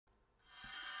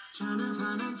Tryna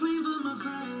find a flame for my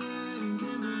fire and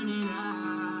can burn it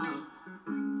out.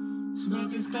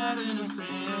 Smoke is starting a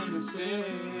fantasy.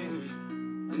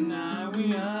 And now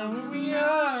we are where we are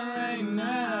right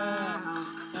now.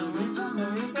 And we found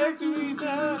respect to each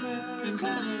other and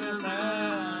turn it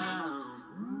around.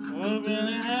 We're building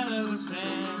a hell of a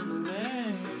family.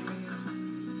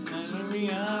 That's where we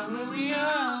are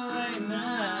right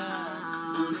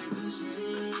now. On that good shit.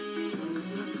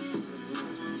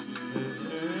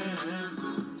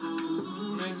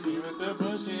 Mix me with the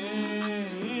bullshit.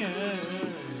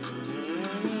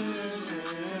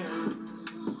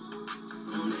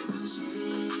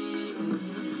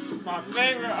 My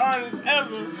favorite artist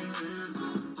ever,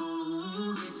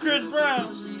 Chris Brown.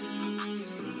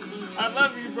 I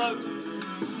love you, brother.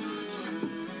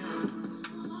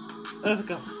 Let's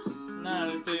go. Now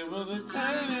the tables are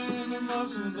turning,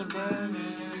 emotions are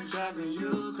burning, driving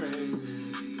you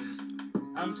crazy.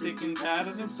 I'm sick and tired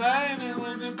of the fighting,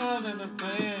 wasn't part of the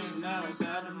plan, now it's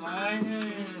out of my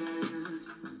hands.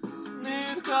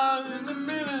 Missed calls in the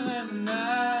middle of the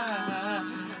night,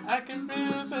 I can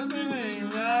feel something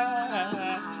ain't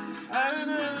right. I done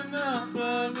had enough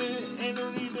of it, ain't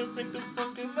no need to pick the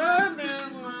fucking mind,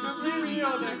 just leave me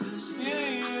on that.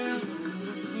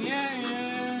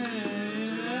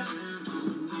 Yeah.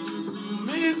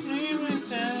 Mix me with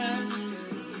that.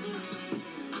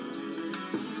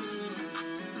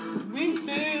 We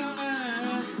stay on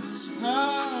that.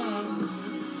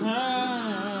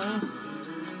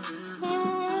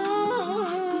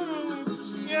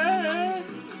 Yeah.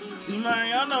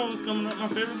 Y'all know what's coming up. My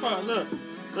favorite part. Look,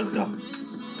 let's go.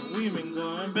 We've been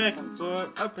going back and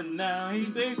forth, up and down. He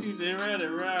say, she say, right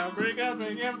around. Break up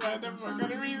and get back the fuck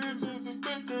out of reason just to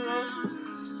stick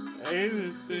around. Hey,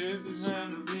 this is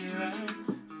trying to be right.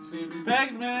 See me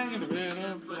back in the bed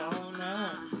up for the whole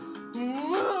night.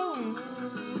 Ooh.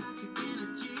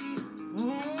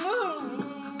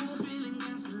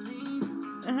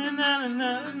 And not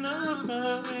enough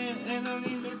of it. Ain't no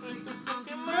need to put the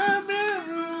fuck in my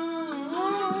bedroom.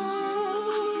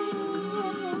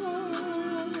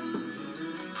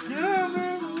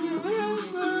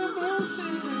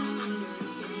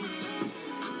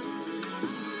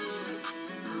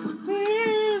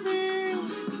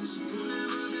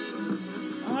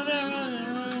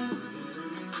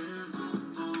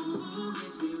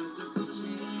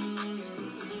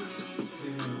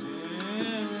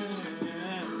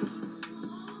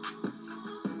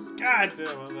 God damn, I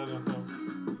love that song.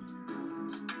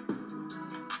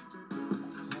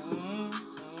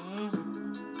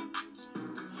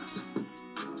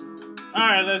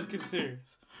 Alright, let's get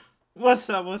serious. What's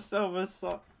up?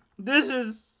 This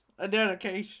is a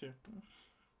dedication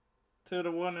to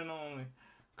the one and only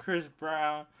Chris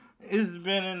Brown. It's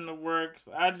been in the works.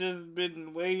 I just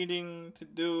been waiting to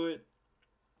do it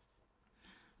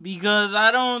because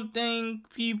I don't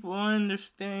think people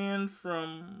understand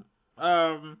from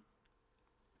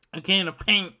a can of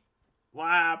paint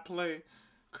why I play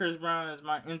Chris Brown as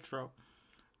my intro.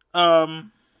 I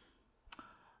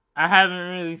haven't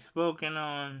really spoken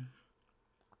on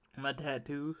my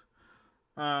tattoos.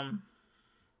 3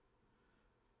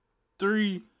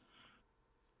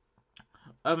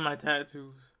 of my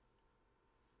tattoos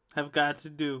have got to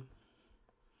do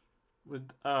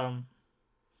with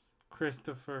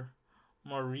Christopher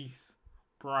Maurice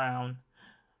Brown,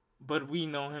 but we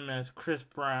know him as Chris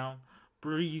Brown,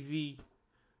 Breezy,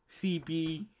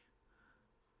 CB,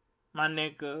 my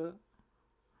nigga.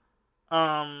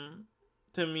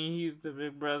 To me, he's the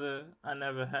big brother I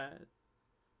never had.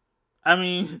 I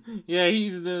mean, yeah,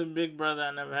 he's the big brother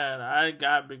I never had. I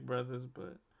got big brothers,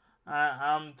 but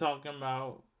I'm talking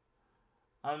about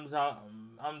that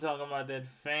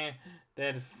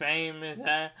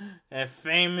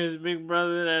famous big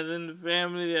brother that's in the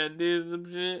family that did some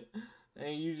shit,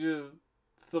 and you just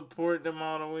support them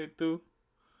all the way through.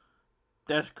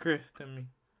 That's Chris to me.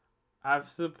 I've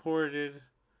supported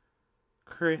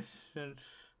Chris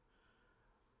since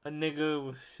a nigga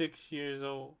was 6 years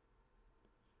old.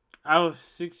 I was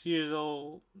 6 years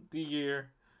old the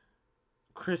year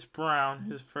Chris Brown,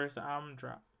 his first album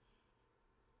dropped.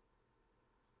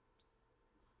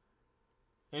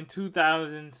 In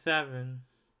 2007,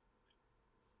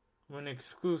 when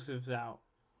Exclusive's out,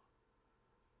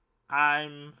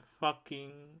 I'm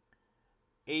fucking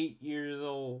 8 years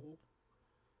old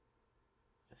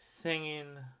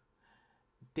singing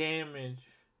Damage.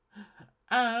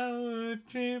 I was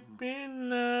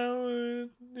tripping, I was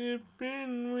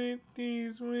dipping with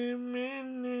these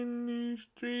women in these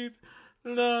streets.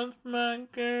 Lost my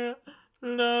girl,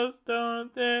 lost all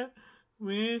that.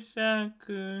 Wish I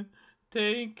could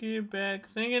take it back.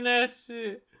 Singing that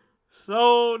shit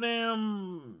so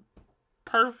damn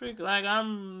perfect. Like,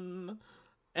 and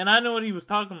I know what he was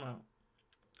talking about.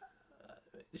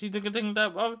 She took a tank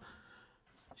top off.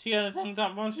 She had a tank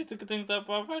top on. She took a tank top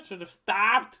off. I should have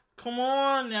stopped. Come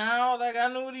on now. Like, I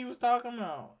knew what he was talking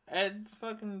about. At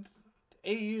fucking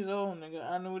 8 years old, nigga,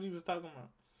 I knew what he was talking about.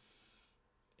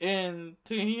 And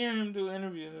to hear him do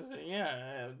interviews and say,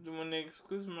 yeah, when the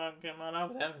exclusive market came out, I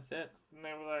was having sex. And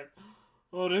they were like,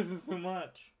 oh, this is too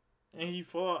much. And he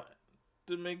fought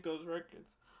to make those records.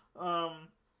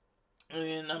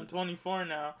 And I'm 24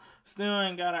 now. Still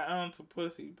ain't got an ounce of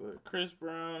pussy, but Chris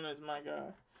Brown is my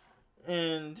guy.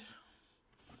 And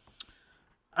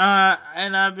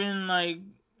I've been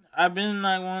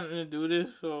wanting to do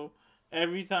this, so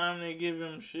every time they give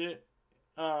him shit,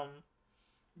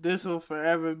 this will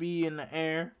forever be in the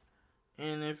air.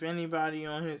 And if anybody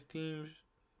on his team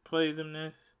plays him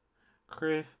this,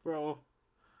 Chris, bro,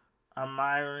 I'm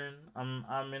Myron.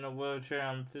 I'm in a wheelchair.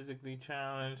 I'm physically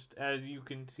challenged, as you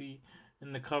can see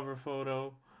in the cover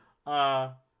photo.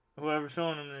 Whoever's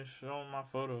showing him this, show him my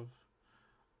photos.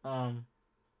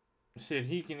 Shit,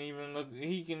 he can even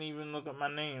look at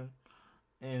my name,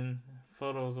 and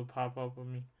photos will pop up of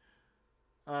me.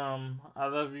 I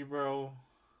love you, bro.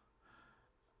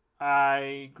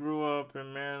 I grew up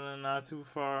in Maryland, not too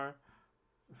far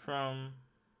from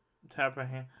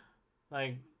Tappahannock.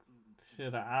 Like,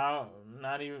 shit, an hour,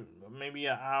 not even, maybe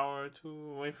an hour or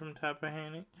two away from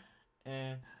Tappahannock.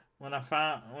 And when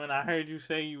I heard you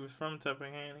say you was from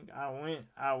Tappahannock, I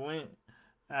went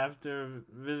after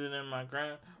visiting my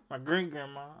great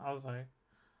grandma. I was like,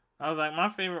 my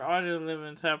favorite artist live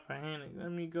in Tappahannock.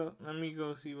 Let me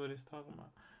go see what it's talking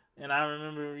about. And I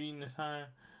remember reading the sign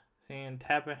saying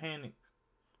Tappahannock,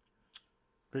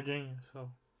 Virginia.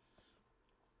 So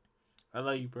I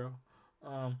love you, bro.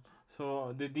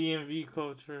 So the DMV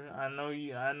culture, I know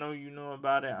you know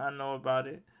about it. I know about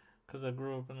it because I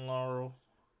grew up in Laurel.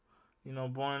 You know,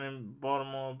 born in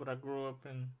Baltimore, but I grew up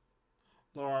in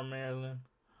Laurel, Maryland.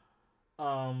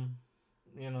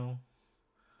 You know,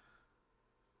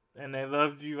 and they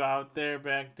loved you out there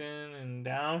back then, and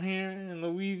down here in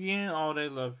Louisiana, oh, they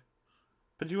love you.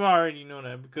 But you already know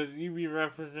that because you be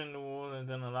referencing New Orleans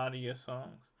in a lot of your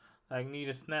songs. Like, need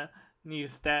a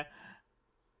stat.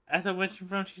 I said, where she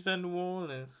from? She said New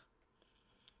Orleans.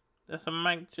 That's a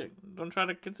mic check. Don't try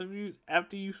to get the views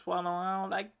after you swallow. I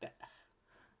don't like that.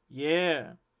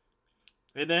 Yeah.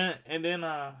 And then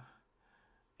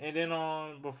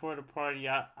on before the party,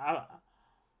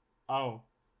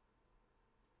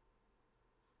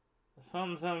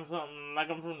 something like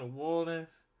I'm from New Orleans,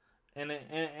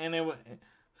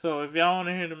 so if y'all want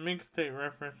to hear the mixtape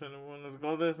reference in New Orleans,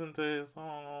 go listen to his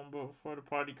song on Before the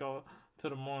Party Go to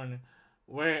the Morning,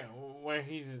 where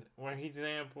he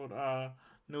sampled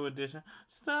New Edition.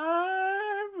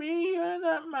 Sorry, you're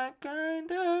not my kind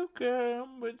of girl,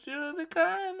 but you're the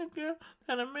kind of girl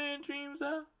that a man dreams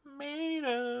are made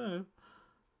of.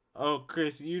 Oh,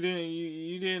 Chris, you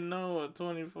didn't know a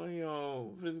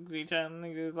 24-year-old physically challenged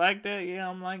nigga is like that? Yeah,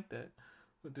 I'm like that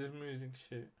with this music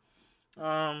shit.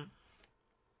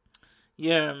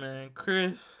 Yeah, man,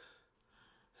 Chris.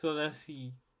 So let's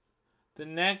see. The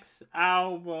next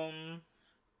album,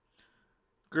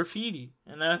 Graffiti,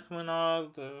 and that's when all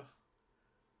the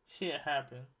shit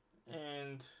happened.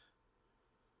 And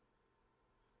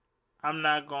I'm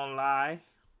not gonna lie,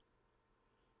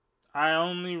 I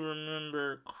only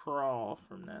remember Crawl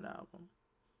from that album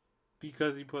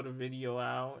because he put a video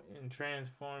out and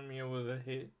Transform Me was a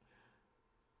hit.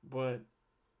 But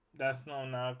that's no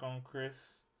knock on Chris.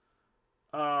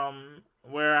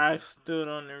 Where I stood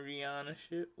on the Rihanna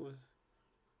shit was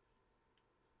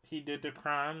he did the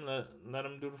crime, let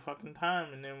him do the fucking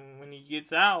time, and then when he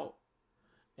gets out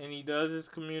and he does his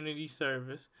community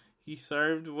service, he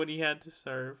served what he had to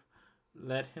serve,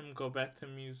 let him go back to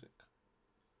music.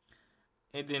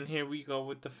 And then here we go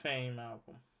with the Fame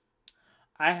album.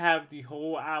 I have the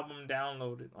whole album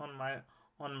downloaded on my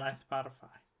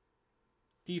Spotify.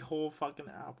 The whole fucking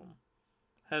album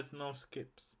has no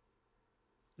skips.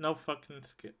 No fucking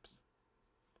skips.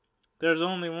 There's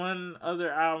only one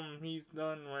other album he's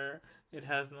done where it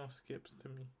has no skips to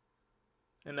me.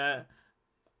 And that,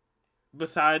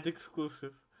 besides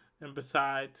Exclusive and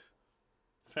besides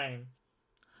Fame,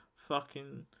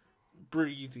 fucking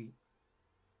Breezy.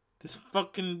 This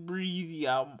fucking Breezy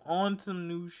album on some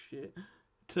new shit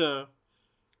to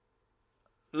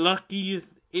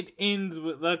Luckiest. It ends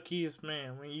with Luckiest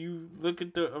Man. When you look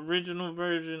at the original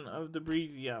version of the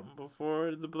Breezy album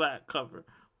before the black cover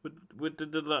with the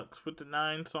deluxe, with the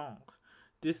 9 songs,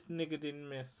 this nigga didn't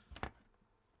miss.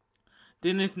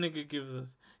 Then this nigga gives us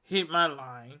Hit My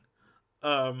Line,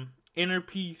 Inner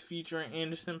Peace featuring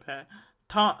Anderson .Paak.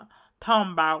 Talking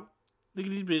about. Look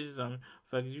at these bitches on me.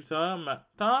 Fuck you talking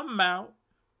about. Talking about.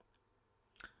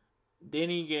 Then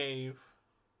he gave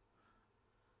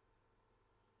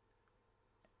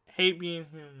Hate Being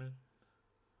Human.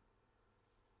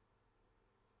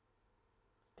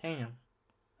 Damn.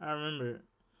 I remember it.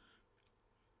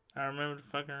 I remember the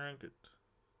fucking record.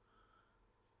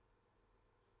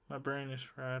 My brain is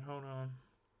fried. Hold on.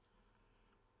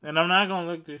 And I'm not gonna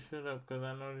look this shit up because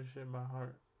I know this shit by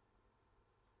heart.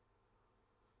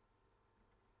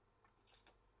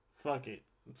 Fuck it.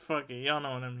 Y'all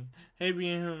know what I mean. Hey,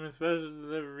 Being Human, special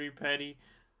delivery patty.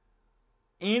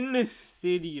 In the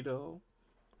city, though.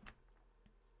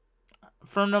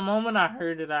 From the moment I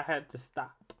heard it, I had to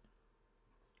stop.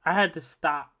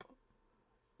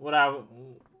 When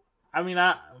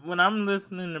I'm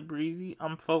listening to Breezy,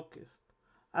 I'm focused.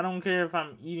 I don't care if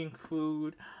I'm eating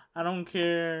food. I don't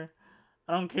care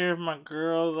if my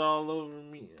girl's all over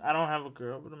me. I don't have a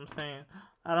girl, but I'm saying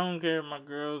I don't care if my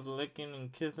girl's licking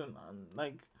and kissing.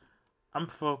 I'm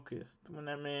focused when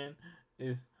that man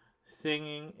is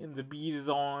singing and the beat is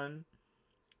on.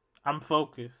 I'm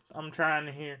focused. I'm trying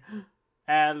to hear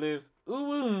ad-libs. Ooh,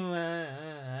 ooh,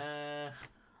 I'm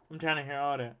trying to hear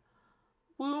all that.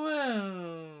 Ooh,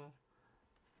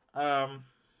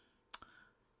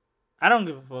 I don't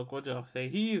give a fuck what y'all say.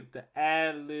 He is the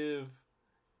ad-lib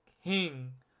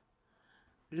king.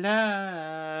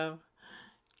 Love,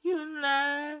 you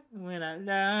like when I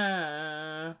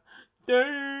love.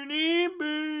 Dirty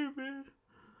baby.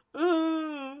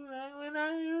 Ooh, like when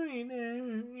I do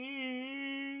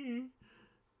it.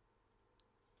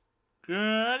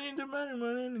 Girl, I need the money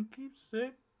to keep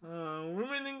sick.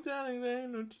 Women think talent, they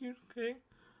ain't no cheesecake.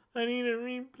 I need a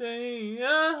replay.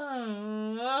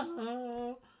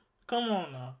 Oh. Come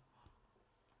on now.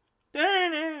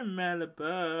 They're in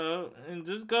Malibu. And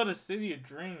just go to City of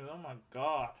Dreams. Oh my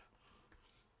god.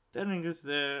 That nigga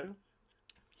said,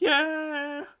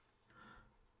 yeah.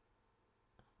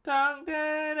 Talk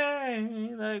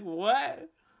daddy. Like, what?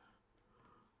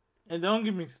 And don't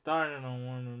get me started on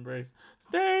Warm Embrace.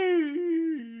 Stay.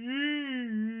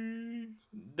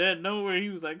 That note where he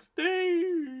was like, stay.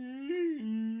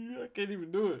 I can't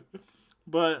even do it.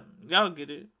 But y'all get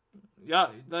it.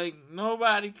 Y'all, like,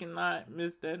 nobody cannot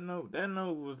miss that note. That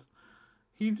note was,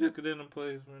 he took it in a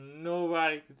place where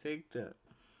nobody could take that.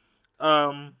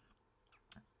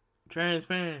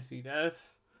 Transparency,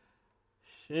 that's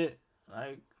shit.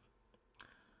 Like,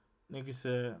 nigga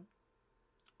said,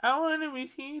 I want to be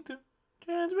seen to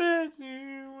transparency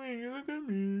when you look at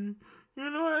me. You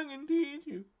know I can teach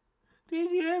you. Teach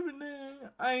you everything.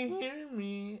 I hear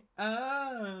me.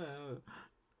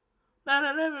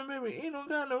 9/11, baby, ain't no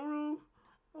got no roof.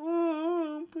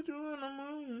 Ooh, put you on the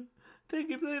moon. Take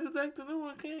your places like the new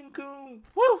one Cancun.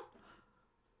 Woo!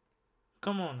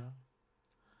 Come on now.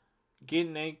 Get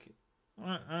naked.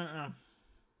 Shawty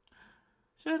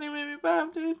made me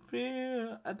pop this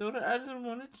pill. I told her I just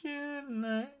wanna chill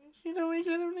tonight. She told me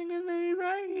shut up niggas lay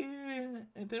right here.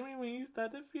 And tell me when you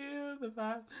start to feel the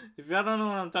vibe. If y'all don't know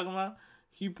what I'm talking about,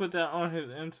 he put that on his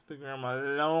Instagram a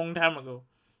long time ago.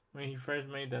 When he first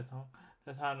made that song.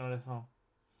 That's how I know that song.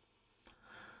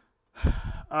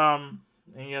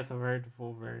 And yes, I've heard the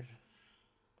full version.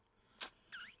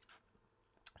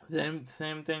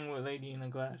 Same thing with Lady in a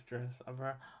Glass Dress. I've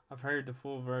heard the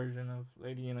full version of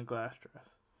Lady in a Glass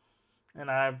Dress. And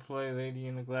I play Lady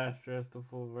in a Glass Dress, the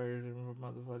full version for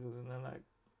motherfuckers, and they're like,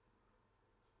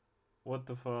 what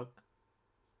the fuck?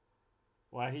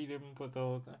 Why he didn't put the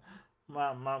whole thing?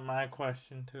 My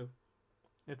question too.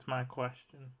 It's my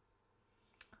question.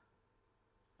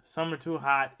 Summer Too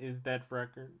Hot is that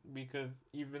record because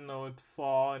even though it's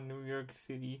fall in New York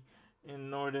City, in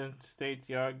northern states,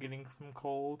 y'all are getting some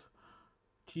cold.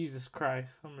 Jesus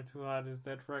Christ, Summer Too Hot is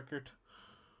that record.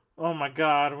 Oh my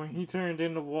god, when he turned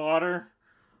into water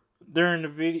during the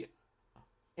video,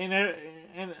 and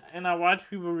I watch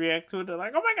people react to it, they're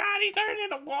like, oh my god, he turned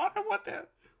into water, what the?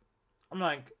 I'm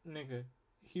like, nigga,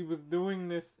 he was doing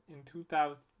this in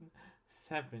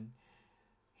 2007.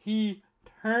 He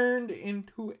turned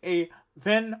into a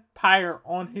vampire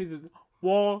on his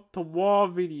wall-to-wall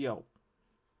video.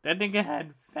 That nigga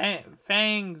had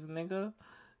fangs, nigga.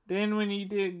 Then when he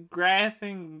did Grass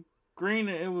and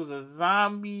Greener, it was a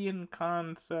zombie in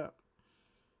concept.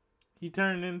 He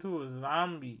turned into a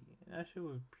zombie. That shit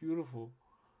was beautiful.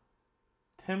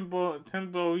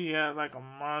 Tempo, he had like a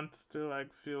monster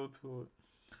like feel to it.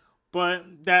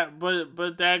 But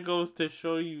that goes to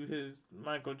show you his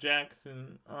Michael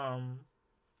Jackson.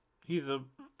 He's a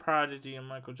prodigy of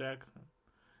Michael Jackson,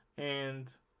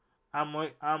 and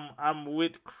I'm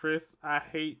with Chris. I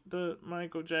hate the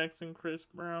Michael Jackson Chris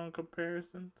Brown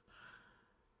comparisons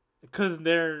because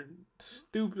they're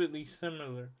stupidly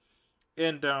similar.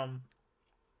 And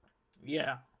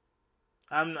yeah,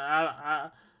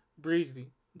 I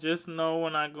Breezy. Just know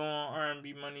when I go on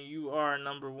R&B Money, you are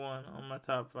number one on my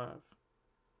top five.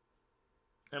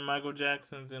 And Michael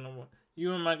Jackson's in a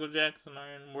you and Michael Jackson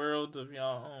are in worlds of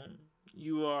y'all own.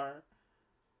 You are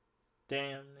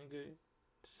damn nigga,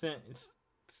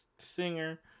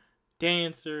 singer,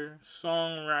 dancer,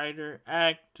 songwriter,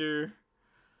 actor,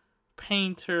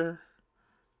 painter,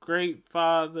 great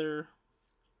father,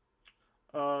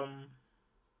 um,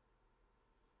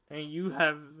 and you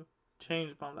have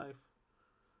changed my life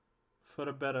for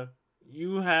the better.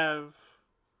 You have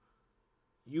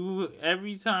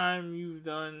every time you've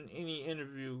done any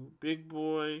interview, Big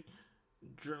Boy,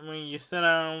 when you sat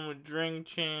down with Drink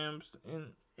Champs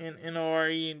and NORE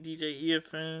and DJ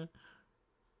EFN,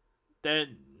 that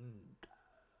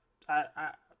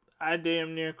I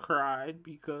damn near cried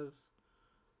because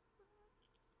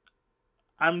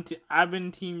I've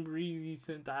been Team Breezy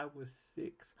since I was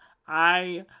 6.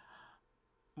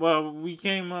 We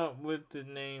came up with the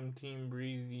name Team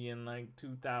Breezy in like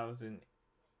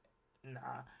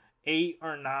 2008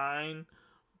 or 9,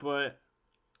 but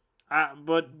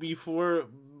before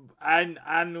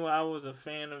I knew I was a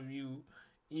fan of you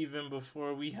even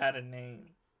before we had a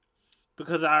name.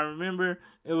 Because I remember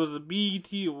it was a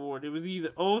BET award. It was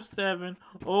either 07,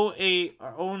 08,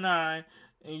 or 09,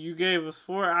 and you gave us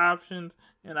 4 options,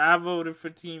 and I voted for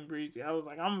Team Breezy. I was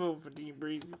like, I'm voting for Team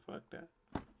Breezy. Fuck that.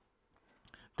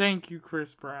 Thank you,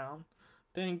 Chris Brown.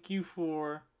 Thank you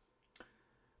for...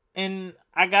 And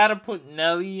I gotta put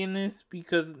Nelly in this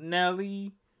because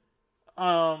Nelly...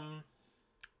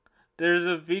 There's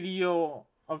a video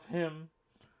of him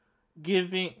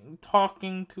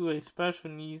talking to a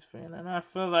special needs fan, and I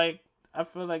feel like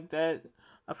that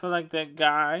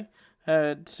guy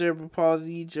had cerebral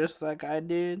palsy just like I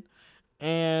did,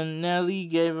 and Nelly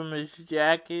gave him his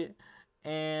jacket,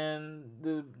 and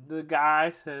the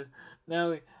guy said,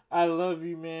 "Nelly, I love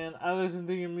you, man. I listen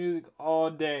to your music all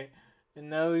day,"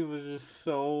 and Nelly was just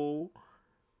so,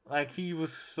 he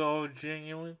was so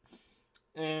genuine,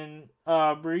 and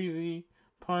Breezy,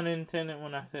 pun intended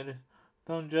when I said this.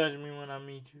 Don't judge me when I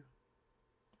meet you.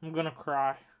 I'm gonna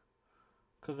cry.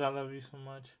 Because I love you so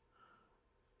much.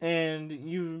 And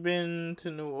you've been to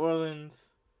New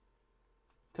Orleans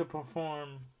to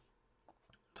perform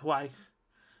twice.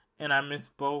 And I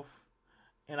missed both.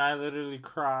 And I literally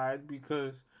cried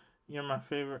because you're my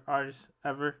favorite artist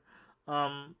ever.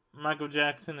 Michael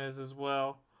Jackson is as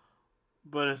well.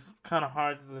 But it's kind of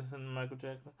hard to listen to Michael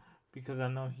Jackson because I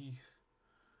know he's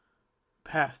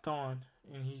passed on.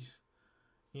 And he's,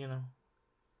 in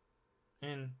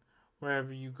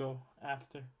wherever you go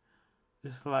after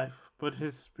this life, but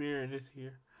his spirit is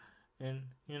here, and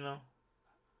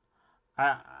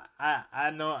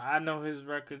I know his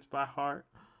records by heart.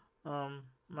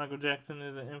 Michael Jackson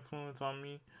is an influence on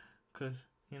me, cause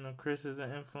Chris is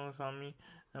an influence on me,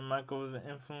 and Michael was an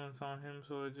influence on him,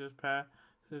 so it just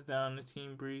passes down to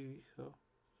Team Breezy. So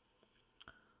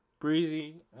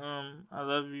Breezy, I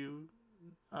love you.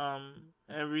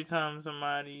 Every time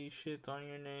somebody shits on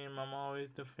your name, I'm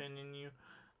always defending you.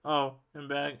 Oh, and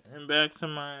back to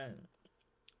my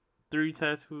 3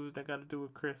 tattoos that got to do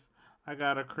with Chris. I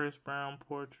got a Chris Brown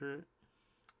portrait.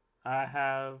 I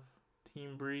have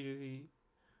Team Breezy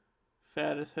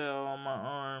fat as hell on my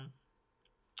arm.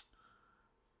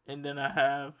 And then I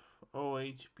have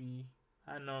OHB.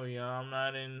 I know y'all, I'm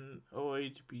not in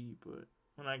OHB, but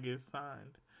when I get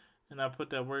signed and I put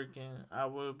that work in, I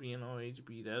will be in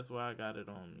OHB. That's why I got it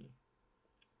on me.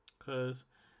 Cause,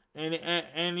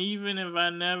 and even if I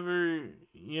never,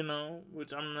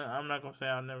 which I'm not gonna say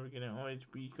I'll never get in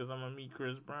OHB because I'm gonna meet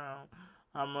Chris Brown.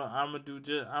 I'm gonna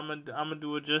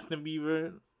do a Justin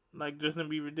Bieber like Justin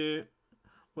Bieber did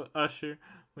with Usher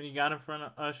when he got in front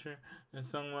of Usher and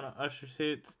sung one of Usher's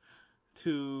hits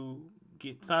to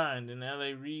get signed. And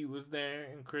L.A. Reid was there,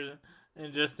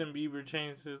 and Justin Bieber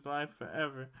changed his life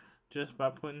forever just by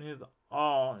putting his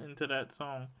all into that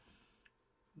song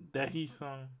that he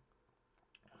sung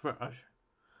for Usher.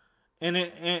 And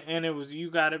it was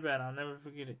You Got It Bad. I'll never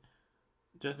forget it.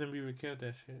 Justin Bieber killed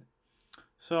that shit.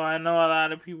 So I know a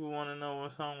lot of people want to know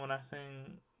what song would I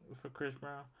sing for Chris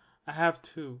Brown. I have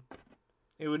 2.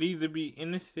 It would either be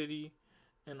In the City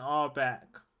and All Back.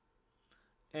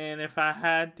 And if I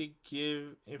had to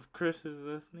if Chris is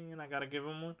listening and I gotta give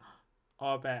him one,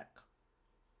 All Back.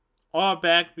 All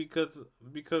Back because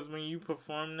when you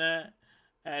perform that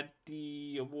at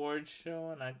the awards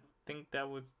show, and I think that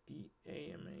was the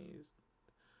AMAs,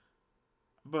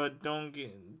 But don't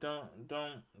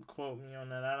quote me on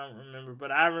that. I don't remember.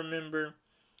 But I remember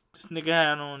this nigga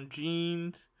had on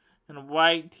jeans and a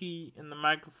white tee, and the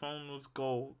microphone was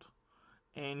gold.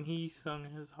 And he sung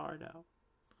his heart out.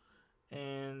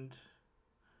 And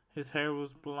his hair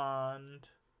was blonde.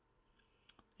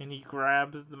 And he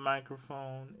grabs the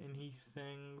microphone and he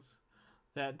sings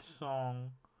that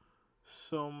song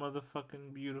so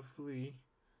motherfucking beautifully.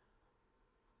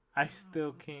 I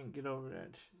still can't get over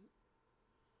that shit.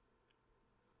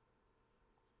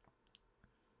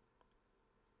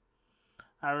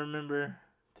 I remember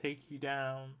Take You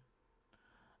Down.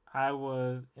 I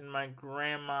was in my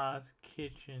grandma's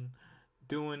kitchen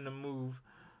doing the move.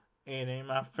 It ain't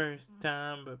my first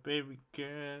time, but baby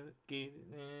girl, get it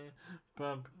in,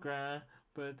 bump and grind.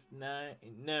 But tonight,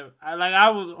 it never.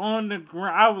 I was on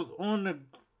the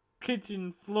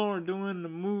kitchen floor doing the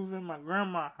move in my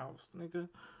grandma's house, nigga.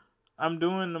 I'm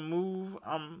doing the move.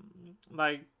 I'm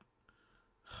like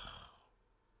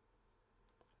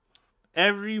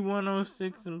every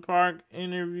 106 in Park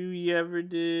interview he ever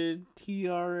did,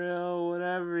 TRL,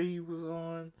 whatever he was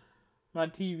on, my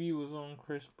TV was on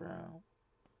Chris Brown.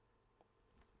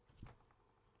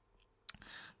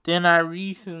 Then I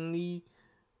recently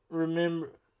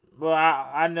remember, well,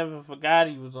 I never forgot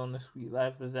he was on The Sweet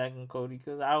Life of Zack and Cody,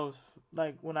 because I was,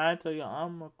 like, when I tell you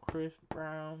I'm a Chris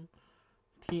Brown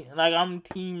team, like, I'm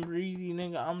Team Breezy,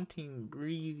 nigga, I'm Team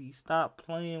Breezy, stop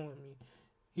playing with me.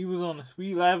 He was on The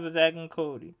Sweet Life of Zack and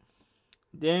Cody.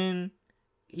 Then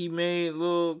he made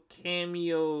little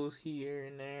cameos here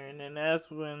and there, and then that's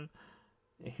when,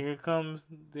 here comes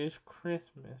This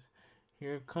Christmas,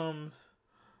 here comes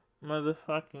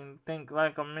motherfucking Think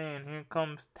Like a Man, here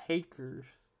comes Takers.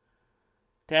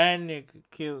 That nigga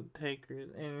killed Takers,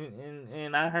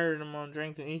 and I heard him on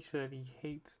Drinks, and he said he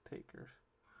hates Takers.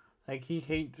 Like, he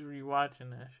hates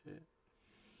rewatching that shit.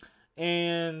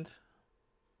 And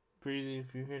Breezy,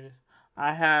 if you hear this,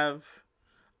 I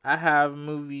have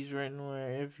movies written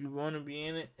where if you want to be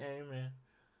in it, hey man,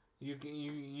 you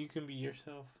can be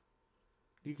yourself.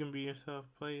 You can be yourself,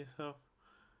 play yourself,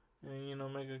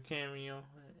 and make a cameo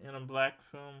in a black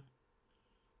film.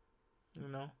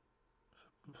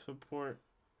 Support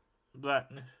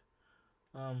blackness.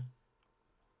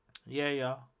 Yeah,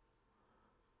 y'all.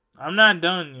 I'm not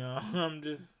done, y'all. I'm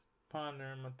just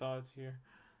pondering my thoughts here.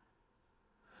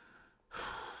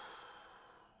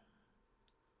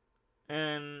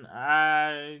 And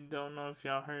I don't know if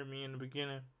y'all heard me in the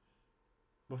beginning.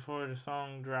 Before the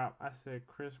song dropped, I said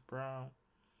Chris Brown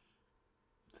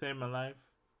saved my life.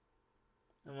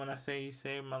 And when I say he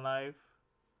saved my life,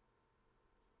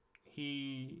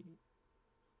 he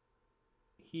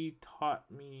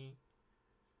taught me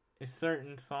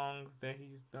certain songs that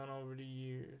he's done over the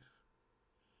years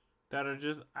that are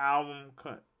just album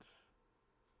cuts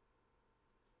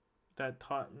that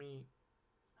taught me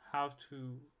how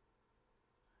to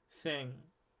sing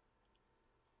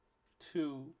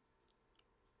to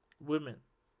women.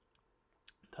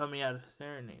 Taught me how to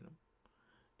serenade them.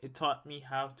 It taught me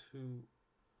how to,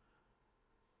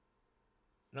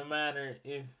 no matter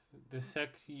if the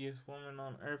sexiest woman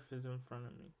on earth is in front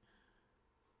of me,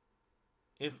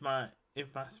 if my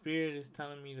spirit is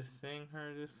telling me to sing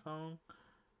her this song,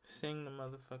 sing the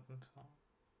motherfucking song.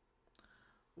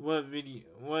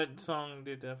 What song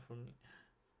did that for me?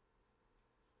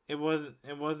 It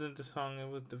wasn't the song, it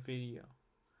was the video.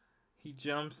 He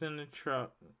jumps in the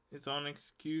truck. It's on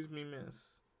Excuse Me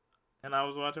Miss. And I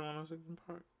was watching 106 in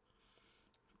Park.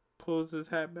 Pulls his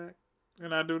hat back.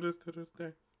 And I do this to this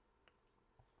day.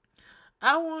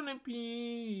 I wanna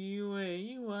be where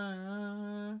you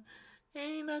are.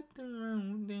 Ain't nothing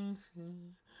wrong with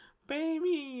dancing.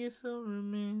 Baby, it's so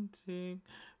romantic.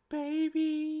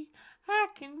 Baby, I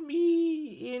can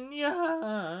be in your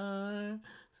heart.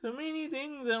 So many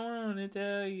things I wanna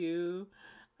tell you.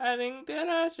 I think that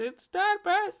I should start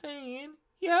by saying,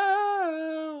 yo,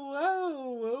 whoa,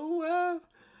 whoa, whoa,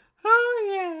 oh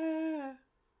yeah.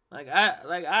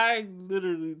 I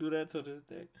literally do that to this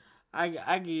day. I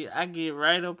get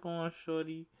right up on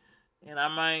shorty, and I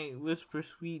might whisper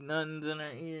sweet nothings in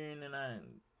her ear, and then I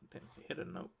hit a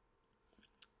note.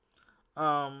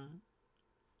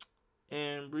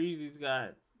 And Breezy's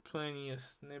got plenty of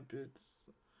snippets.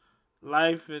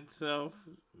 Life Itself,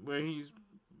 where he's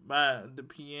by the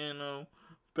piano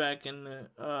back in the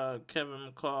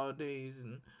Kevin McCall days,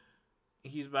 and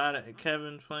he's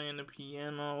Kevin's playing the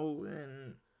piano,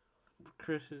 and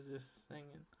Chris is just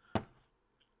singing.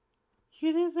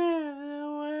 You deserve the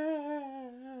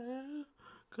world,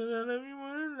 'cause I love you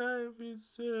more than life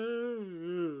itself.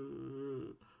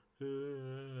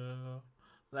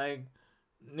 Like,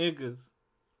 niggas,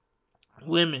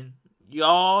 women,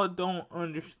 y'all don't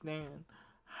understand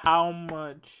how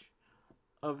much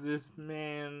of this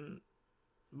man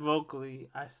vocally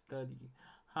I study.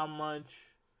 How much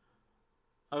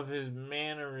of his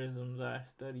mannerisms I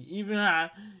study. Even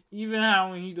how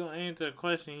when he don't answer a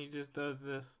question, he just does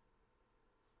this.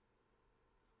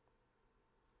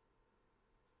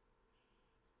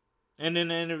 And then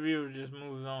the interviewer just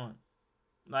moves on.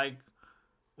 Like,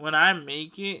 when I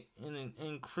make it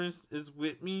and Chris is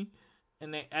with me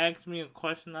and they ask me a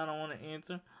question I don't want to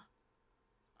answer,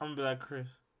 I'm gonna be like, Chris,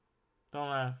 don't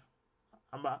laugh.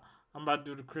 I'm about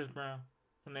to do the Chris Brown.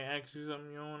 When they ask you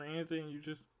something you don't want to answer and you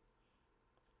just...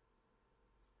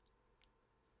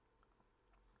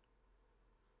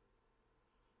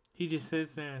 He just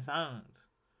sits there in silence.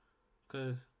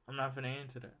 Because I'm not finna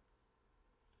answer that.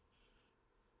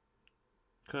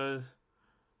 Because,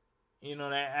 you know,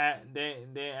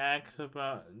 they ask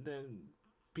about...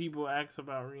 People ask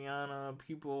about Rihanna.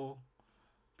 People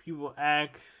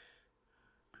ask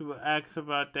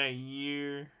about that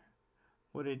year,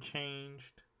 what it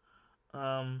changed.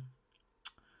 And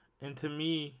to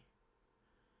me,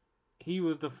 he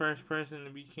was the first person to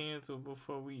be canceled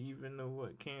before we even knew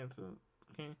what cancel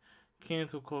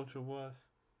culture was.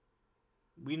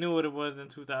 We knew what it was in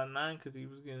 2009 because he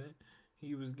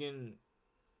was getting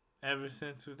ever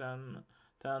since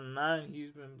 2009.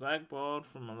 He's been blackballed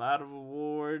from a lot of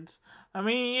awards. I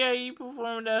mean, yeah, he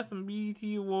performed at some BET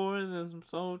awards and some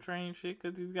Soul Train shit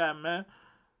because he's got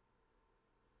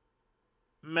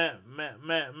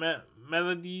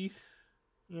melodies.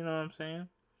 You know what I'm saying?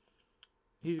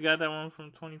 He's got that one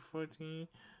from 2014.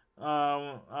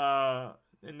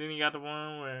 And then he got the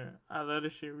one where I Love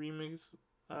This Shit remix.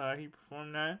 He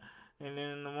performed that. And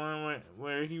then the one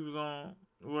where he was on,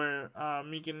 where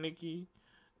Meek and Nicki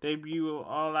debut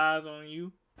All Eyes on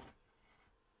You.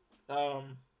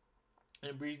 And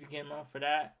Breezy came out for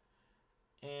that.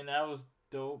 And that was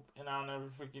dope. And I'll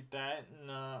never forget that. And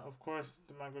of course,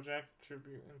 the Michael Jackson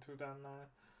tribute in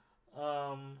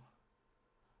 2009.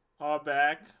 All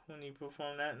Back, when he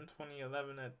performed that in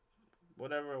 2011 at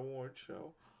whatever award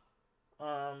show.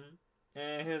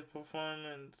 And his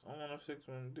performance on 106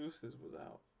 when Deuces was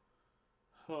out.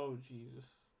 Oh, Jesus.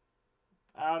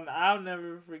 I'll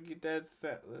never forget that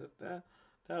set list. That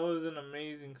was an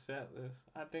amazing set list.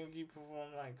 I think he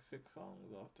performed like 6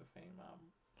 songs off the Fame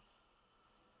album.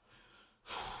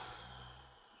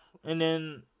 And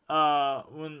then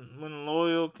when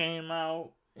Loyal came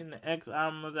out and the X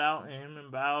album was out and him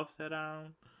and Bow sat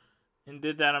down and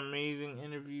did that amazing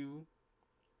interview.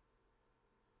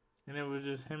 And it was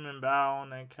just him and Bow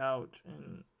on that couch.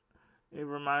 And it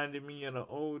reminded me of the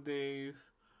old days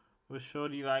with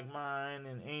Shorty Like Mine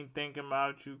and Ain't Thinking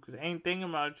About You. Because Ain't Thinking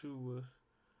About You was...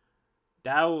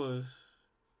 That was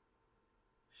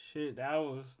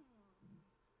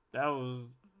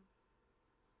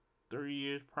 3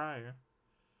 years prior.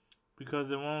 Because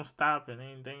It Won't Stop and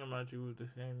Ain't Thinking About You was the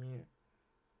same year.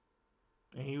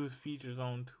 And he was featured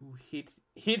on 2 hit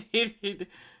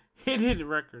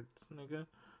records, nigga.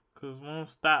 Because Won't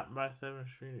Stop by 7th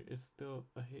Street is still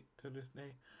a hit to this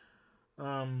day.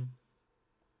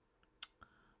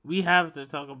 We have to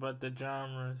talk about the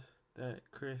genres that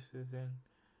Chris is in.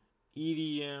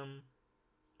 EDM,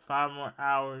 5 More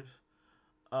Hours,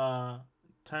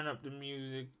 Turn Up the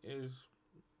Music is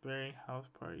very house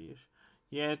party-ish.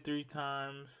 Yeah, 3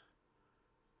 Times.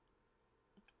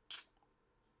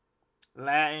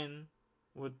 Latin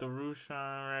with the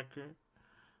Rushan record.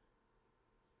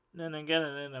 Then I got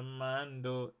it in the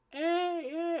mando. Yeah.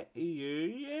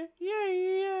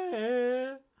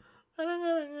 I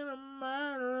gotta get a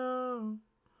mando.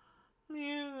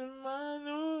 Music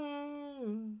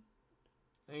mando.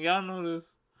 And y'all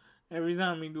notice every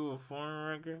time he do a foreign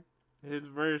record, his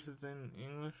verse is in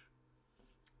English.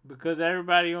 Because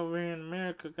everybody over here in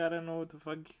America gotta know what the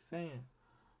fuck he's saying.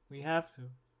 We have to.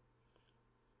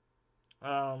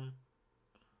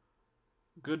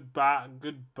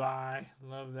 Goodbye.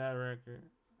 Love that record.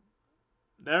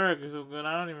 That record's so good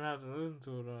I don't even have to listen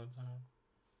to it all the time.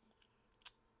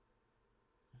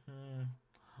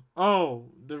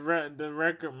 Oh, the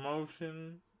record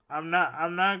Motion. I'm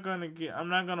not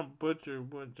gonna butcher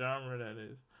what genre that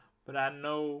is, but I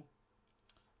know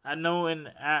in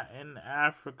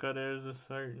Africa there's a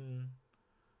certain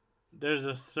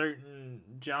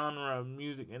genre of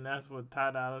music, and that's what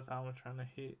Ty Dolla $ign was trying to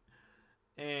hit.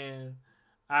 And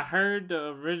I heard the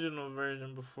original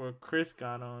version before Chris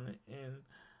got on it, and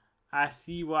I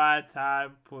see why Ty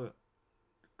put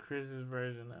Chris's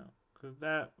version out, cause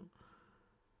that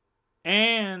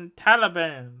and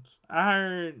Taliban's. I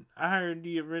heard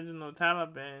the original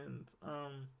Taliban's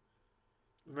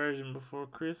version before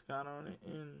Chris got on it,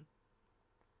 and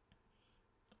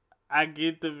I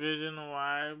get the vision of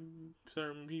why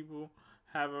certain people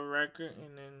have a record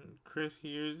and then Chris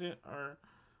hears it, or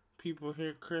people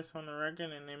hear Chris on the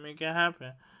record and they make it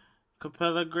happen.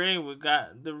 Capella Gray, we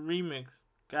got the remix.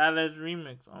 God's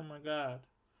remix. Oh my god.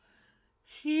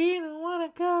 She don't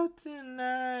wanna go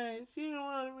tonight. She don't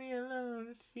wanna be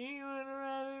alone. She would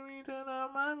rather me turn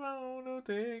on my phone. Don't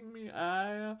take me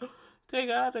higher. Take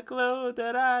out the clothes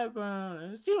that I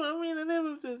found. She want me to live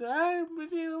up to the hype, but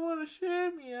she don't wanna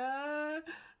share me. I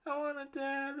wanna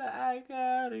tell her I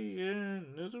got it. Yeah,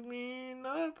 this will be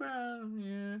no problem.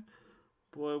 Yeah,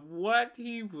 boy, what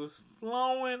he was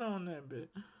flowing on that bit.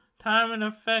 Time and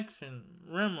Affection,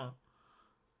 Rimmer.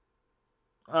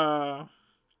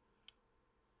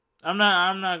 I'm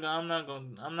not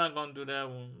gonna do that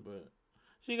one, but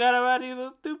she got a body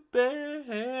so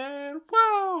stupid.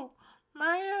 Whoa,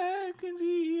 my head can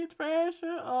see its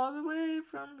pressure all the way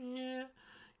from here.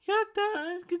 Your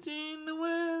thighs can change the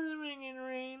weather, make it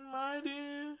rain, my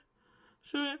dear.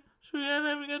 So yeah,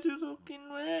 let me get you soaking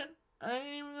wet. I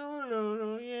ain't even gonna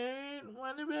low yet.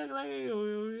 Wind it back like a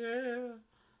yo-yo, yeah.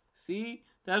 See,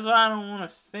 that's why I don't want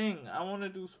to sing. I want to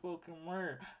do spoken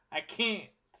word. I can't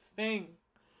sing.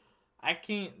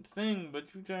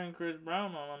 But you turn Chris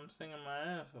Brown on, I'm singing my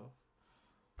ass off.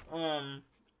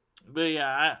 But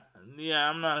yeah,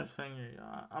 I'm not a singer,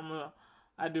 y'all.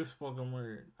 I do spoken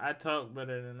word. I talk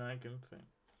better than I can sing.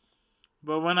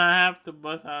 But when I have to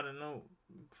bust out a note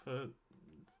for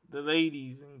the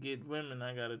ladies and get women,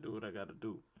 I gotta do what I gotta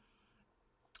do.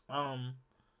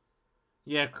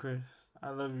 Yeah, Chris, I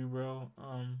love you, bro.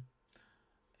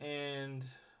 And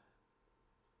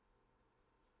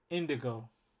Indigo.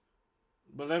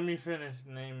 But let me finish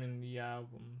naming the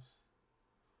albums.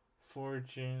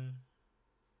 Fortune,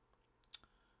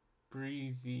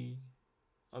 Breezy,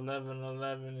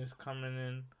 1111 is coming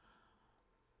in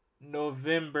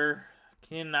November.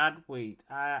 Cannot wait.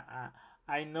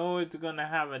 I know it's gonna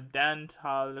have a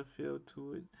dancehall feel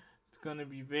to it. It's gonna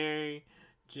be very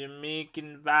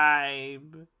Jamaican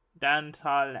vibe,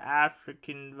 dancehall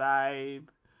African vibe.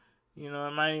 You know,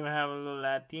 it might even have a little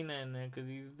Latina in there because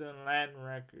he's done Latin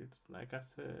records, like I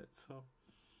said. So,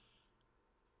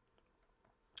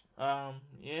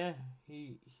 yeah,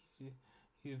 he's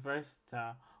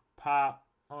versatile, pop,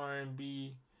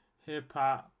 R&B, hip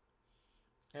hop,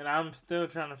 and I'm still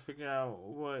trying to figure out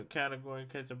what category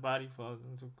Catch a Body falls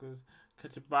into because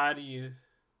Catch a Body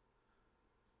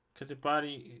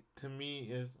to me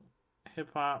is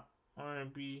hip hop,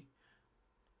 R&B,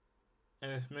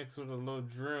 and it's mixed with a little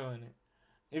drill in it.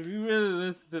 If you really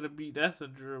listen to the beat, that's a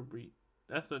drill beat.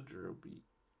 That's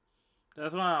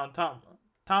why I'm talking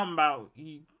about.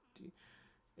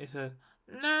 It's a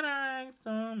lot of racks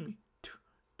on me,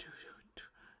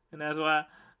 and that's why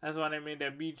they made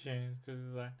that beat change because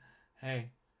it's like, hey,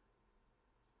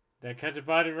 that Catch a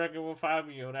Body record with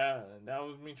Fabio, that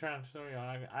was me trying to show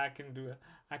y'all I can do it.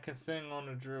 I can sing on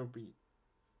a drill beat.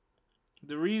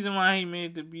 The reason why he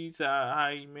made the beats how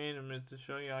he made them is to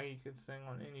show y'all he could sing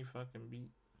on any fucking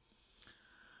beat.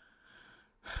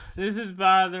 This is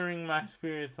bothering my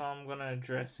spirit, so I'm gonna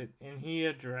address it. And he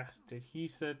addressed it. He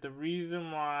said the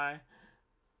reason why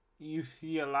you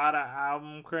see a lot of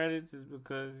album credits is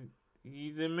because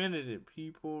he's admitted it.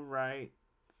 People write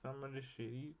some of the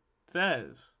shit he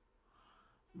says.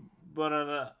 But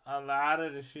a lot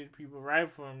of the shit people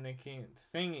write for him, they can't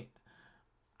sing it.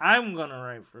 I'm gonna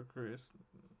write for Chris.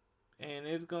 And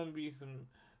it's gonna be some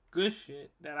good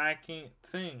shit that I can't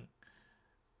sing.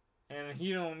 And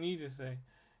he don't need to say,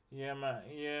 yeah,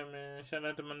 man, shout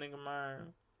out to my nigga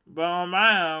Myron. But on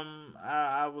my album,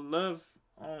 I would love,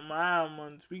 on my album,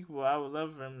 Unspeakable, I would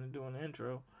love for him to do an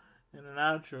intro and an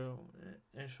outro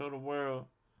and show the world,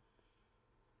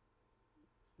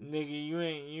 nigga, you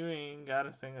ain't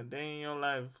gotta sing a day in your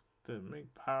life to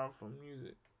make powerful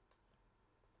music.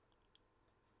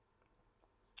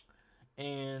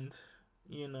 And,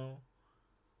 you know,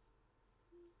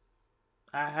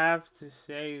 I have to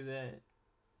say that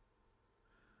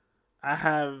I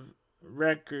have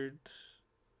records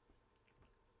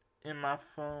in my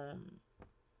phone.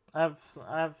 I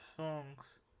have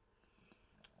songs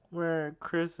where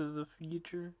Chris is a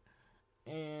feature,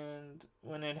 and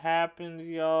when it happens,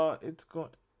 y'all,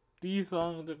 these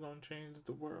songs are gonna change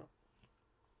the world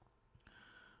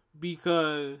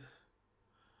because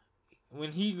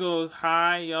when he goes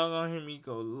high, y'all gonna hear me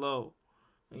go low,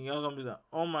 and y'all gonna be like,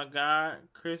 "Oh my God,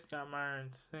 Chris got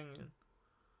Myron singing."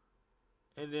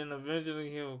 And then eventually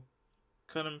he'll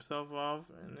cut himself off,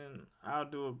 and then I'll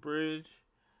do a bridge,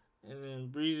 and then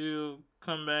Breezy will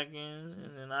come back in,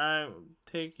 and then I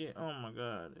take it. Oh my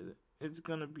God, it's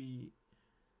gonna be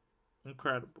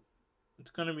incredible. It's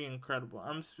gonna be incredible.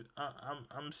 I'm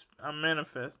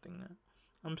manifesting that.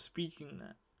 I'm speaking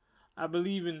that. I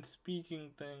believe in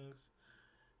speaking things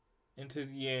into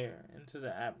the air, into the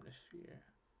atmosphere.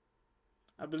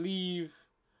 I believe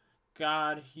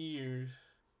God hears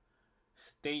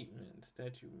statements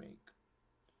that you make.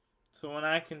 So when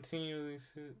I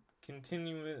continuously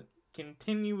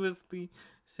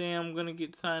say I'm gonna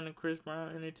get signed to Chris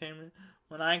Brown Entertainment,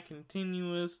 when I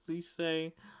continuously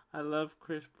say I love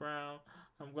Chris Brown,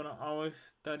 I'm gonna always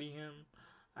study him.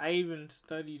 I even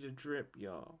study the drip,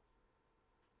 y'all.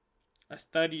 I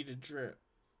study the drip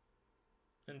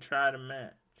and try to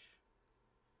match.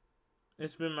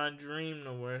 It's been my dream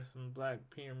to wear some Black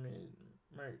Pyramid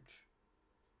merch.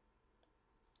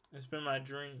 It's been my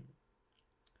dream.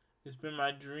 It's been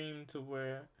my dream to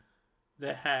wear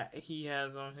the hat he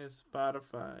has on his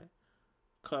Spotify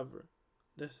cover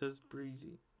that says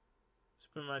Breezy. It's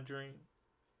been my dream.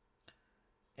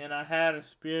 And I had a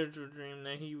spiritual dream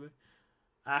that he would.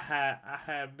 I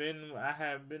had been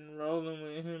rolling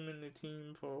with him in the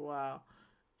team for a while,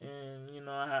 and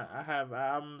I have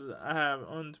albums. I have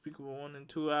Unspeakable 1 and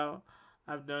 2 out.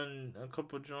 I've done a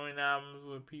couple joint albums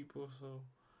with people. So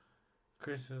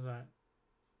Chris is like,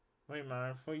 "Wait,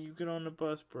 man, before you get on the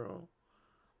bus, bro,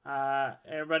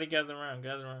 everybody gather around.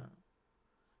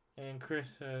 And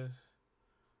Chris says,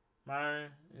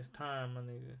 "Myron, it's time, my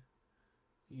nigga.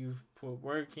 You've put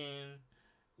work in.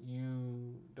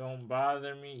 You don't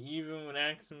bother me. Even when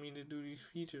asking me to do these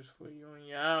features for you on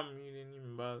your album, you didn't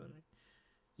even bother me.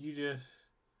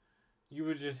 You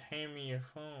would just hand me your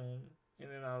phone,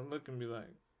 and then I'll look and be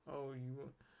like, oh,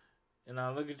 and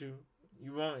I'll look at you.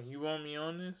 You want me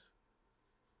on this?"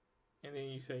 And then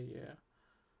you say, yeah.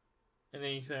 And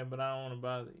then you say, but I don't want to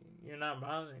bother you. You're not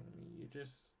bothering me. You're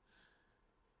just,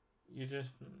 you're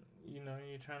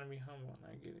trying to be humble,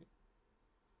 and I get it.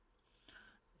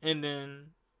 And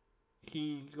then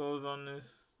he goes on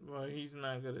this. Well, he's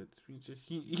not good at speeches.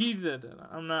 He said that.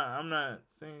 I'm not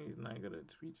saying he's not good at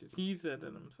speeches. He said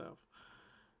that himself.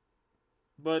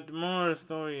 But the moral of the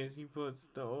story is he puts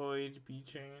the OHB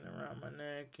chain around my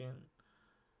neck, and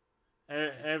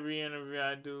every interview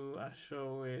I do, I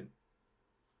show it,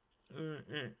 and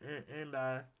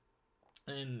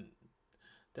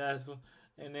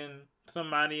then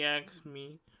somebody asks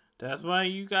me, "That's why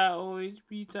you got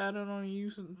OHB tatted on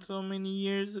you so many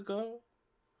years ago?"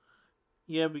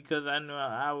 Yeah, because I knew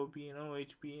I would be an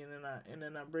OHB, and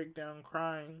then I break down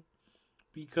crying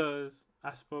because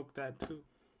I spoke that too,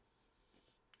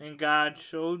 and God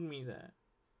showed me that.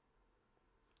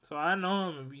 So I know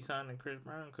I'm gonna be signed to Chris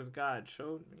Brown because God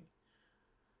showed me.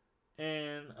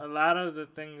 And a lot of the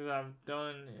things I've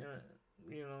done,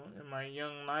 in my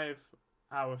young life,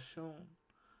 I was shown.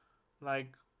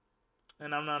 Like,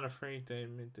 and I'm not afraid to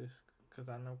admit this because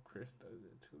I know Chris does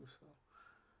it too. So,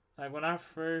 like when I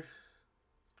first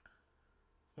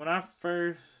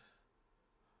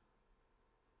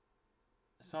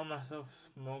saw myself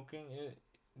smoking,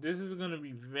 this is gonna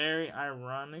be very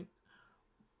ironic,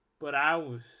 but I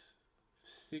was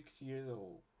 6 years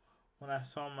old when I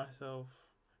saw myself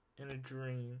in a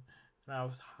dream, and I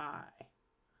was high.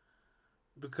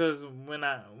 Because when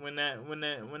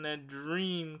that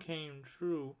dream came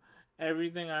true,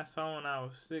 everything I saw when I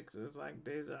was 6 is like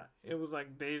deja. It was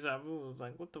like deja vu. It was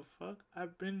like, what the fuck?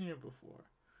 I've been here before,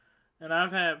 and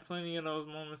I've had plenty of those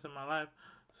moments in my life.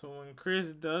 So when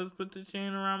Chris does put the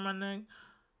chain around my neck,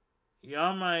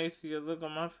 y'all might see a look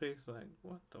on my face like,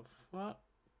 what the fuck?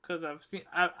 Cause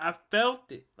I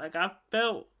felt it. Like I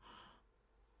felt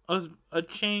a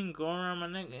chain going around my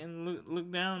neck, and look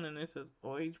down, and it says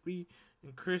OHB,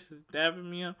 and Chris is dabbing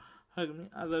me up, hugging me.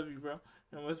 I love you, bro,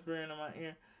 and whispering in my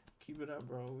ear, keep it up,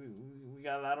 bro. We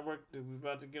got a lot of work to do. We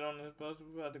about to get on this bus.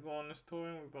 We about to go on this tour,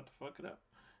 and we about to fuck it up.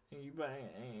 And you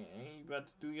about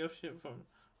to do your shit for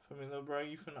me, little bro.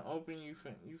 You finna open. You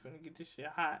finna get this shit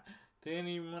hot. Then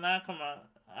even when I come out,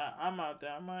 I'm out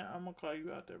there. I'm gonna call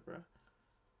you out there, bro.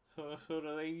 So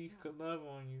the ladies could love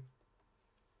on you.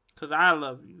 Cause I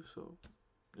love you. So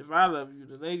if I love you,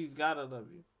 the ladies gotta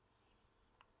love you.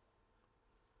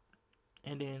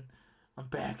 And then I'm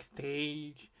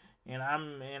backstage, and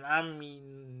I'm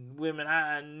meeting women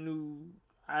I knew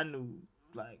I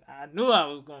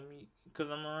was gonna meet because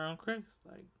I'm around Chris.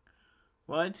 Like,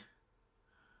 what?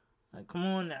 Like, come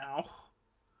on now.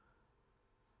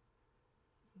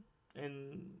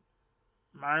 And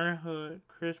Myron Hood,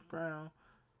 Chris Brown,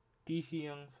 DC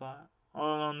Young Fly,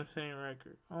 all on the same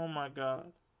record. Oh my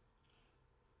God.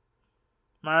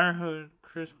 Myron Hood,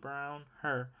 Chris Brown,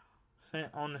 her,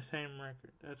 on the same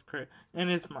record. That's crazy.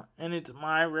 And it's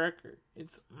my record.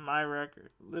 It's my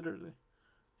record, literally.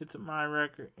 It's my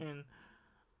record, and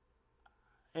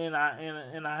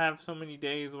I have so many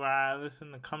days where I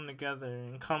listen to Come Together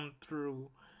and Come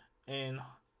Through and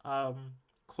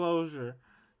Closure.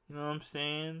 You know what I'm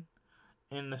saying?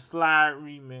 And the Slide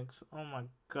remix. Oh my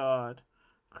god.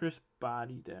 Chris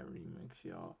bodied that remix,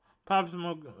 y'all. Pop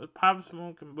Smoke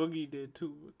and Boogie did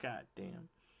too, but goddamn.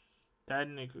 That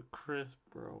nigga Chris,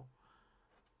 bro.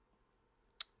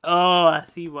 Oh, I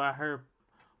see why her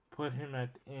put him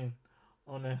at the end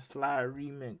on that Slide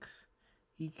remix.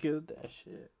 He killed that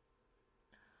shit.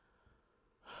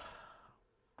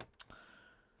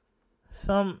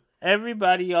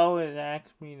 Everybody always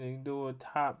asks me to do a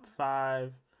top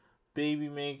 5 baby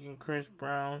making Chris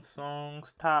Brown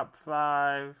songs, top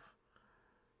 5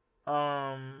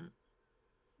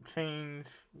 change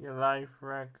your life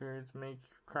records, make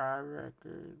you cry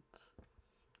records.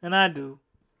 And I do.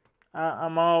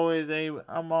 I'm always able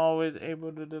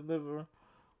to deliver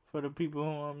for the people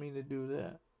who want me to do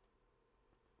that.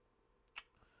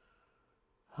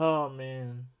 Oh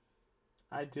man.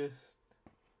 I just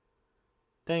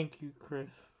thank you, Chris,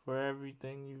 for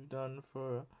everything you've done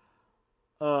for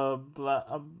a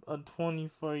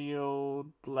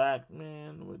 24-year-old black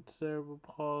man with cerebral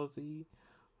palsy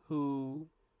who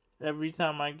every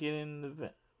time I get in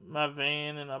my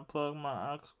van and I plug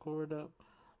my aux cord up,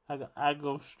 I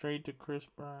go straight to Chris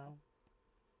Brown.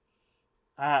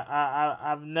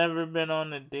 I've never been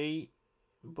on a date,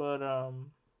 but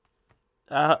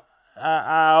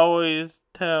I always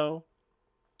tell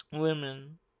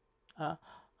women, I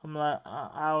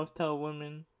always tell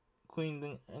women,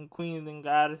 queens and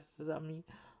goddesses I meet,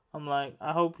 I'm like,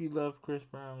 I hope you love Chris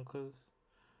Brown, cause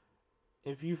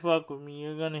if you fuck with me,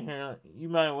 you're gonna hear, you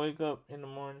might wake up in the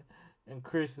morning and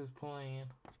Chris is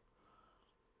playing.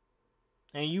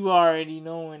 And you already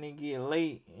know when it get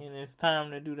late and it's time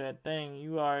to do that thing.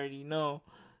 You already know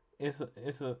it's a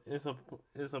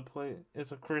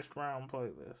Chris Brown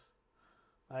playlist.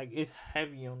 Like, it's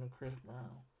heavy on the Chris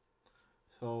Brown.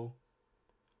 So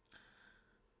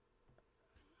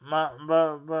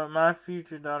my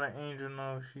future daughter Angel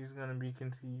knows she's gonna be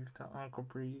conceived to Uncle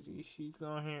Breezy. She's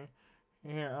gonna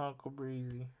hear Uncle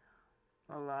Breezy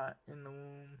a lot in the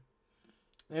womb.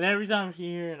 And every time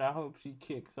she hears it, I hope she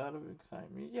kicks out of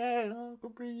excitement. Yay, Uncle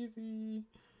Breezy.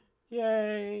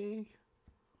 Yay.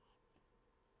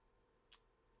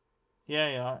 Yeah,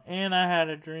 y'all. And I had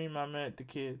a dream I met the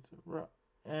kids.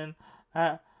 And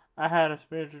I had a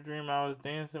spiritual dream I was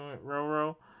dancing with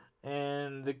Roro.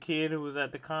 And the kid who was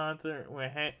at the concert when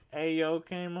Ayo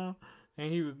came on. And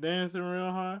he was dancing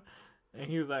real hard. And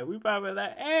he was like, we probably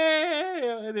like,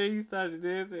 hey! And then he started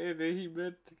dancing. And then he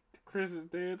met Chris's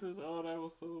dancers. Oh, that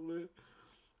was so lit.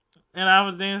 And I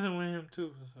was dancing with him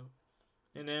too. So.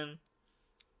 And then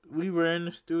we were in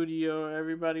the studio.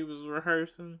 Everybody was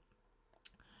rehearsing.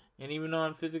 And even though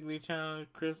I'm physically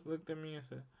challenged, Chris looked at me and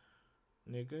said,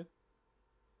 nigga,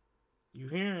 you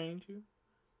here, ain't you?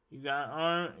 You got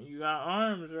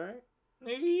arms, right?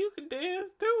 Nigga, you can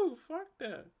dance too. Fuck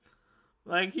that.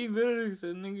 Like, he literally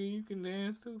said, nigga, you can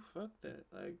dance too. Fuck that.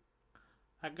 Like,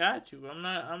 I got you. I'm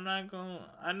not gonna,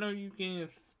 I know you can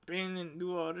spin and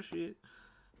do all the shit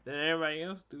that everybody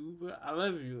else do, but I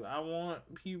love you. I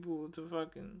want people to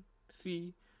fucking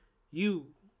see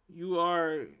you. You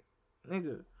are,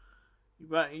 nigga. You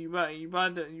about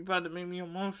to make me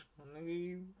emotional, nigga.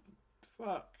 You,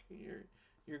 fuck.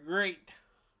 You're great.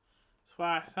 That's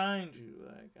why I signed you.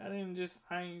 Like, I didn't just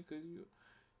sign you because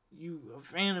you a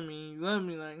fan of me. You love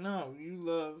me. Like, no, you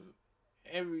love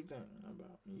everything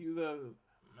about me. You love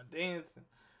my dancing,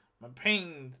 my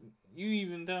paintings. You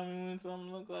even tell me when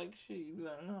something look like shit. You be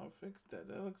like, no, fix that.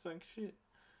 That looks like shit.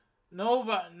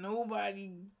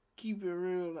 Nobody keep it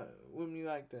real with me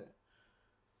like that.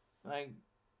 Like,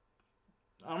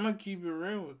 I'm gonna keep it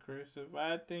real with Chris. If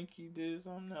I think he did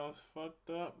something that was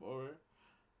fucked up, or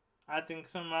I think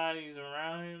somebody's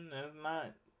around him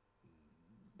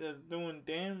that's doing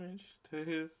damage to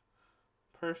his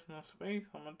personal space,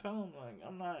 I'm gonna tell him, like,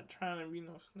 I'm not trying to be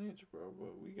no snitch, bro,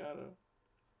 but we gotta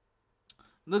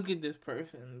look at this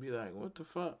person and be like, what the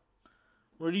fuck?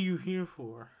 What are you here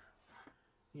for?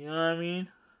 You know what I mean?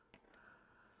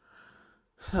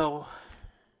 So,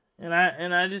 and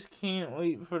I just can't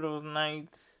wait for those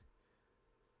nights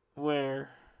where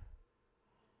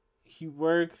he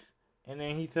works and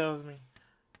then he tells me,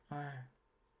 alright,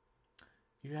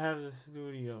 you have the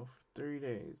studio for 3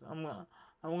 days. I'm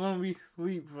gonna be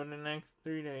asleep for the next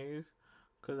 3 days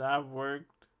because I've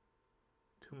worked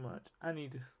too much. I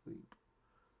need to sleep.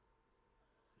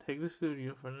 Take the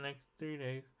studio for the next 3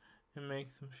 days and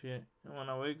make some shit. And when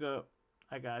I wake up,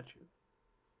 I got you.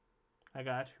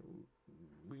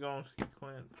 We gonna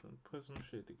sequence and put some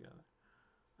shit together.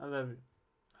 I love you.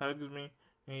 Hugs me.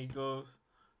 and he goes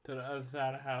to the other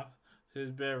side of the house, to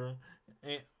his bedroom,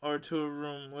 or to a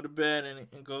room with a bed in it,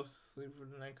 and goes to sleep for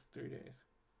the next 3 days.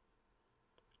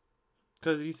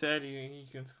 Because he said he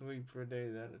can sleep for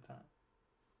days at a time.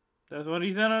 That's what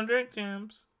he said on Drink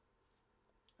Champs.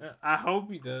 I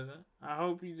hope he doesn't. I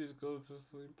hope he just goes to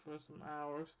sleep for some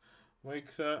hours,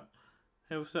 wakes up.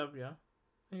 Hey, what's up, y'all?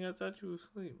 Hey, I thought you was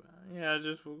asleep. Yeah, I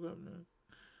just woke up now.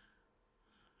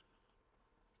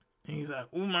 And he's like,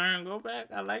 ooh, Myron, go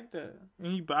back. I like that.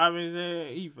 And he bobbing his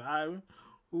head. He vibing.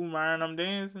 Ooh, Myron, I'm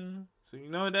dancing. So you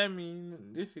know what that means.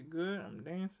 This shit good. I'm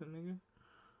dancing, nigga.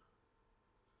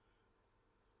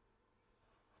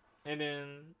 And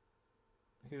then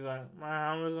he's like, my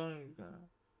hammer's on you.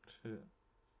 Shit.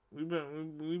 We've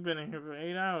been in here for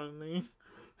 8 hours, nigga.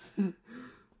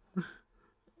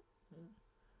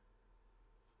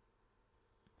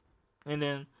 And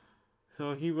then,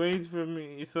 so he waits for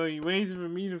me. So he waits for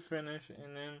me to finish,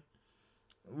 and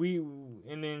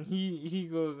then he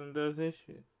goes and does his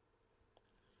shit.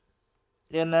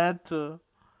 And that's I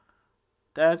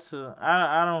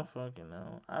don't fucking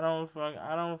know. I don't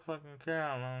fucking care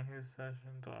how long his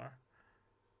sessions are.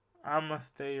 I'ma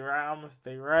stay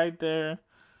right there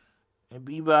and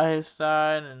be by his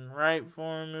side and write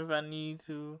for him if I need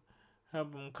to.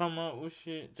 Help him come up with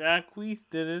shit. Jacquees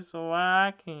did it, so why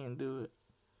I can't do it?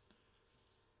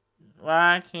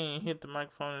 Why I can't hit the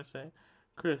microphone and say,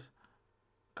 Chris,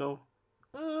 go.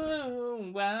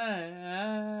 Ooh, why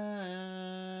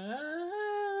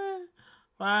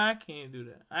I can't do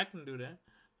that? I can do that.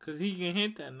 Because he can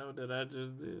hit that note that I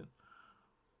just did.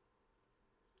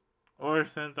 Or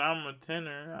since I'm a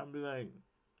tenor, I'll be like,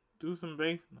 do some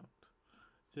bass notes.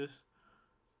 Just,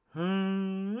 you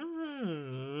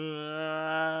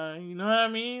know what I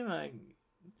mean? Like,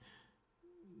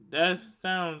 that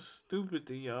sounds stupid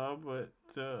to y'all, but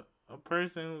to a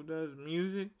person who does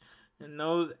music and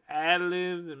knows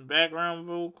ad-libs and background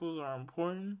vocals are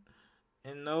important,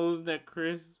 and knows that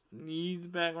Chris needs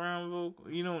background vocals.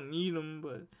 You don't need them,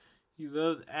 but he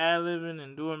loves ad-libbing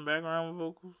and doing background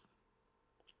vocals.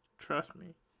 Trust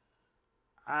me.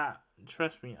 I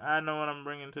know what I'm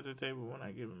bringing to the table when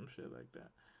I give him shit like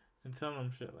that and tell him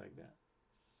shit like that.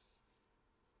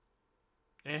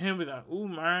 And he'll be like, ooh,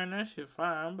 Myron, that shit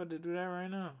fire. I'm about to do that right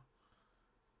now.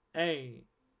 Hey,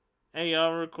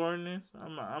 y'all recording this?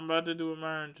 I'm about to do what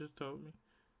Myron just told me.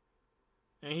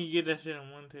 And he get that shit in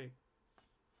one take.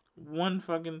 One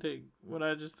fucking take. What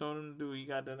I just told him to do, he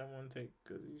got that in one take.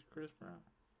 Because he's Chris Brown.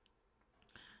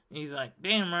 And he's like,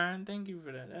 damn, Myron, thank you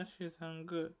for that. That shit sound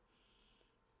good.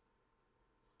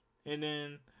 And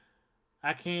then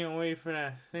I can't wait for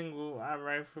that single I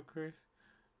write for Chris.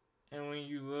 And when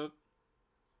you look,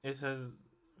 it says,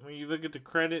 when you look at the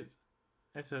credits,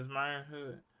 it says Myron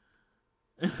Hood.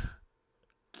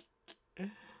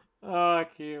 Oh, I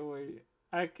can't wait.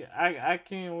 I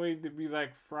can't wait to be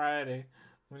like Friday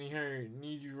when he heard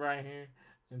Need You Right Here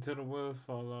until the wheels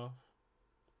fall off.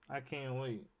 I can't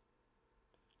wait.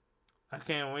 I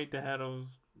can't wait to have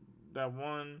the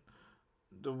 1,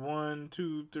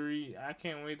 2, 3. I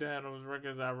can't wait to have those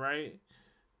records I write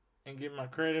and get my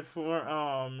credit for.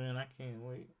 Oh man, I can't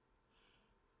wait.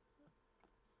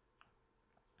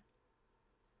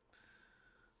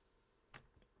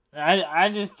 I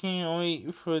just can't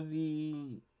wait for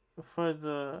the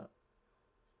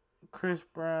Chris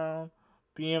Brown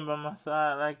being by my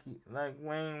side like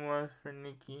Wayne was for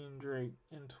Nicki and Drake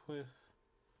and Twist.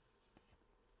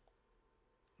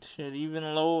 Shit, even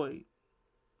Lloyd.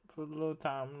 For the little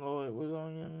time Lloyd was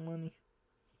on Young Money.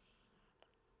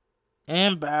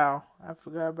 And Bow. I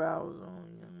forgot Bow was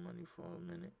on Young Money for a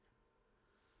minute.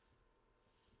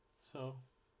 So,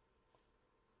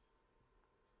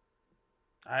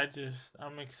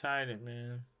 I'm excited,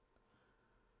 man.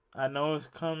 I know it's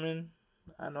coming.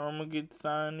 I know I'm gonna get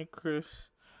signed to Chris.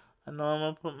 I know I'm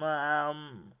gonna put my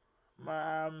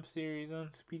album series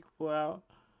Unspeakable out.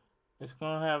 It's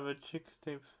gonna have a Chicks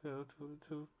Tape feel to it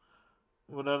too,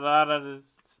 with a lot of the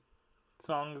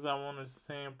songs I want to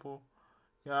sample.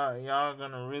 Y'all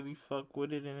gonna really fuck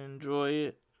with it and enjoy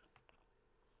it.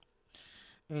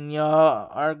 And y'all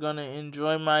are gonna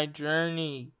enjoy my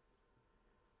journey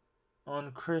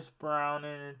on Chris Brown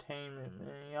Entertainment,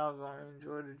 man. Y'all gonna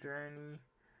enjoy the journey.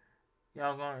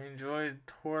 Y'all gonna enjoy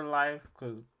tour life,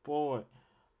 cause boy,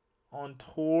 on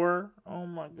tour, oh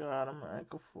my god, I'm gonna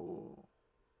act a fool.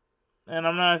 And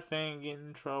I'm not saying get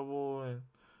in trouble and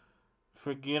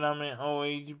forget I'm in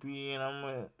OHB and I'm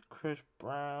with Chris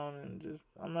Brown and just,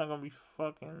 I'm not gonna be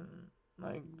fucking,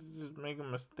 like, just making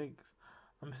mistakes.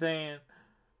 I'm saying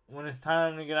when it's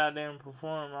time to get out there and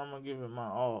perform, I'm gonna give it my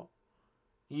all.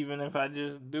 Even if I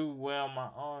just do well my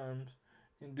arms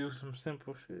and do some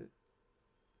simple shit.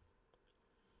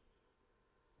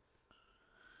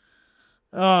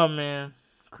 Oh man,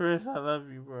 Chris, I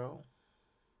love you, bro.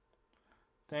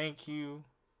 Thank you.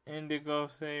 Indigo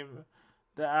saved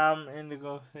the album.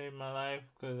 Indigo saved my life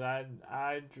because I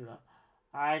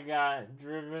got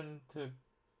driven to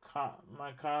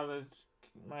my college,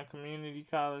 my community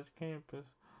college campus,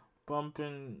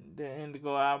 bumping the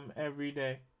Indigo album every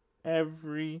day.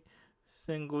 Every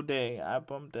single day I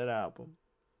bumped that album.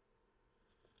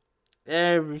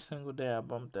 Every single day I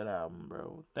bumped that album,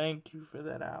 bro. Thank you for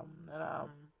that album.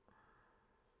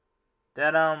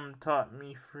 That album taught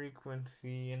me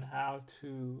frequency and how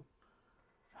to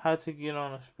get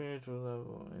on a spiritual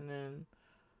level. And then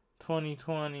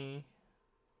 2020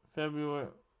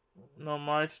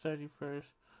 March 31st,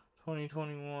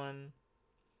 2021,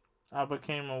 I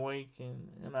became awakened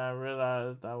and I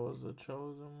realized I was a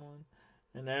chosen one.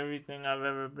 And everything I've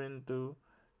ever been through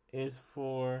is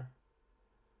for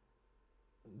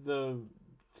to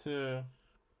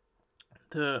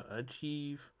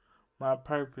achieve my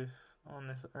purpose on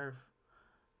this earth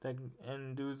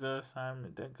and do the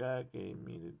assignment that God gave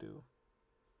me to do.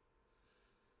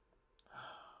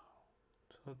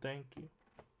 So thank you.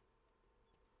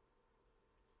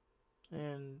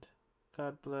 And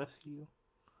God bless you,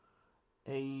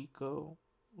 Aiko,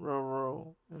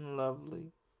 Roro, and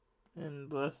Lovely. And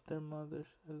bless their mothers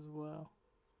as well.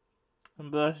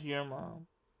 And bless your mom.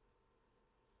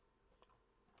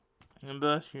 And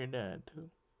bless your dad too.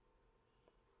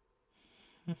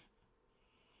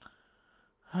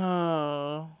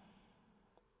 Oh,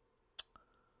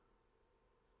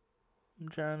 I'm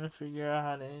trying to figure out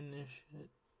how to end this shit.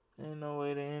 Ain't no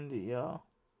way to end it, y'all.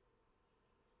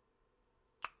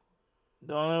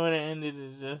 The only way to end it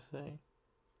is just say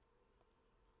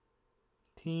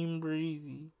Team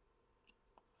Breezy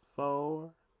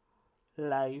for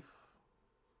life.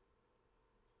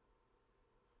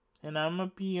 And I'ma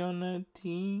be on the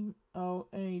team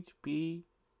OHB.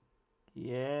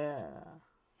 Yeah.